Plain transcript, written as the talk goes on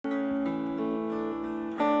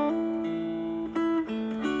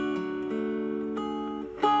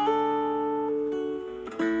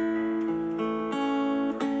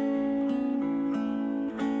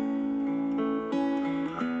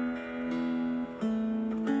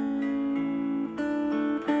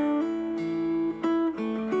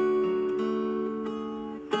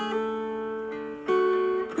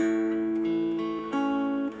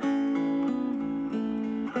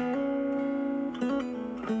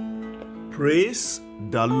Praise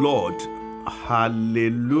the Lord.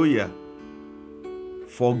 Hallelujah.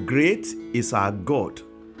 For great is our God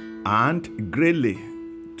and greatly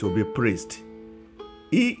to be praised.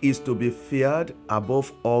 He is to be feared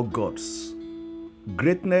above all gods.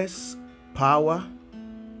 Greatness, power,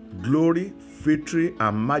 glory, victory,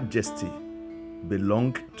 and majesty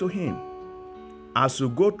belong to Him. As you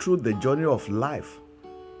go through the journey of life,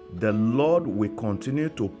 the Lord will continue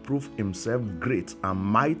to prove Himself great and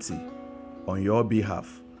mighty on your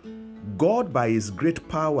behalf. God, by His great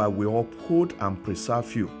power, will uphold and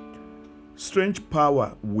preserve you. Strange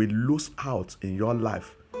power will lose out in your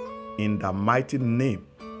life in the mighty name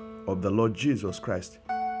of the Lord Jesus Christ.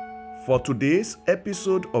 For today's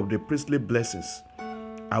episode of the Priestly Blessings,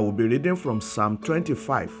 I will be reading from Psalm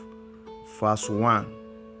 25, verse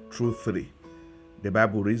 1 through 3. The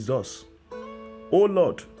Bible reads thus: O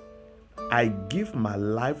Lord, I give my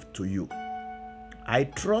life to you. I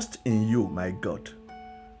trust in you, my God.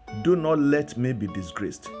 Do not let me be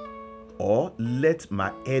disgraced, or let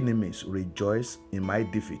my enemies rejoice in my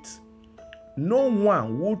defeat. No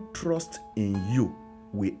one who trusts in you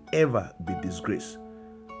will ever be disgraced,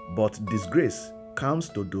 but disgrace comes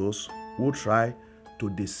to those who try to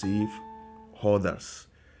deceive others.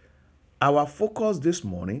 Our focus this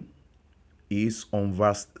morning is on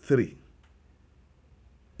verse 3.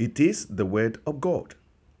 It is the word of God,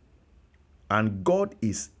 and God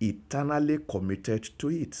is eternally committed to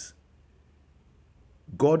it.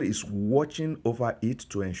 God is watching over it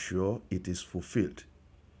to ensure it is fulfilled.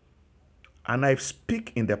 And I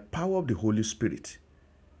speak in the power of the Holy Spirit.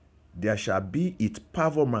 There shall be its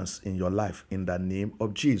performance in your life in the name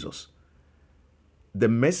of Jesus. The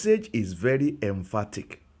message is very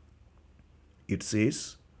emphatic. It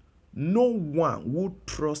says, no one who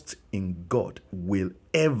trusts in God will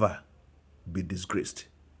ever be disgraced.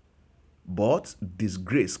 But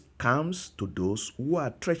disgrace comes to those who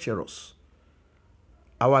are treacherous.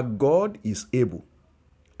 Our God is able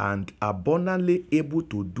and abundantly able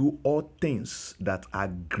to do all things that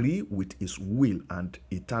agree with His will and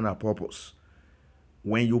eternal purpose.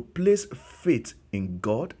 When you place faith in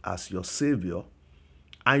God as your Savior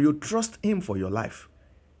and you trust Him for your life,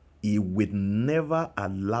 He will never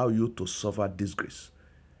allow you to suffer disgrace.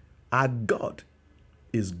 Our God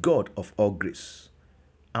is God of all grace.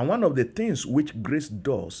 And one of the things which grace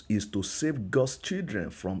does is to save God's children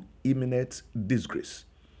from imminent disgrace.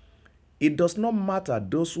 It does not matter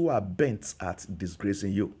those who are bent at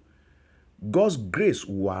disgracing you. God's grace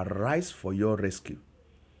will arise for your rescue.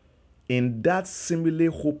 In that seemingly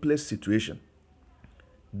hopeless situation,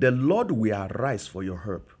 the Lord will arise for your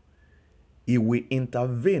help. He will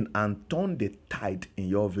intervene and turn the tide in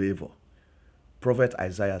your favor. Prophet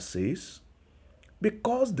Isaiah says,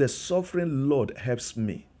 because the sovereign Lord helps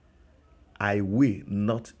me, I will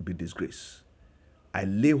not be disgraced. I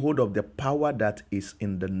lay hold of the power that is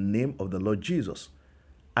in the name of the Lord Jesus,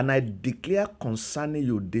 and I declare concerning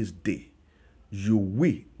you this day, you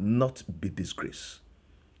will not be disgraced.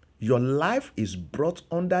 Your life is brought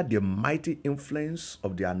under the mighty influence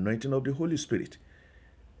of the anointing of the Holy Spirit.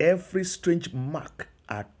 Every strange mark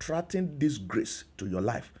attracting disgrace to your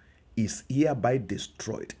life is hereby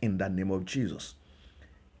destroyed in the name of Jesus.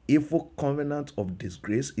 Evil covenant of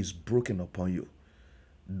disgrace is broken upon you.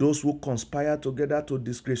 Those who conspire together to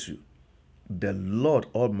disgrace you, the Lord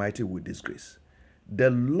Almighty will disgrace. The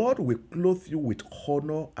Lord will clothe you with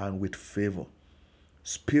honor and with favor.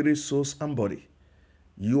 Spirit, soul, and body,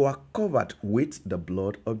 you are covered with the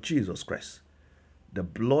blood of Jesus Christ. The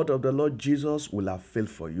blood of the Lord Jesus will avail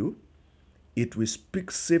for you. It will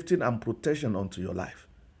speak safety and protection unto your life.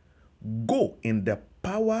 Go in the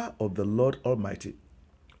power of the Lord Almighty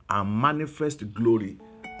and manifest glory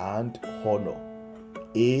and honor.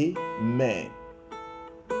 Amen.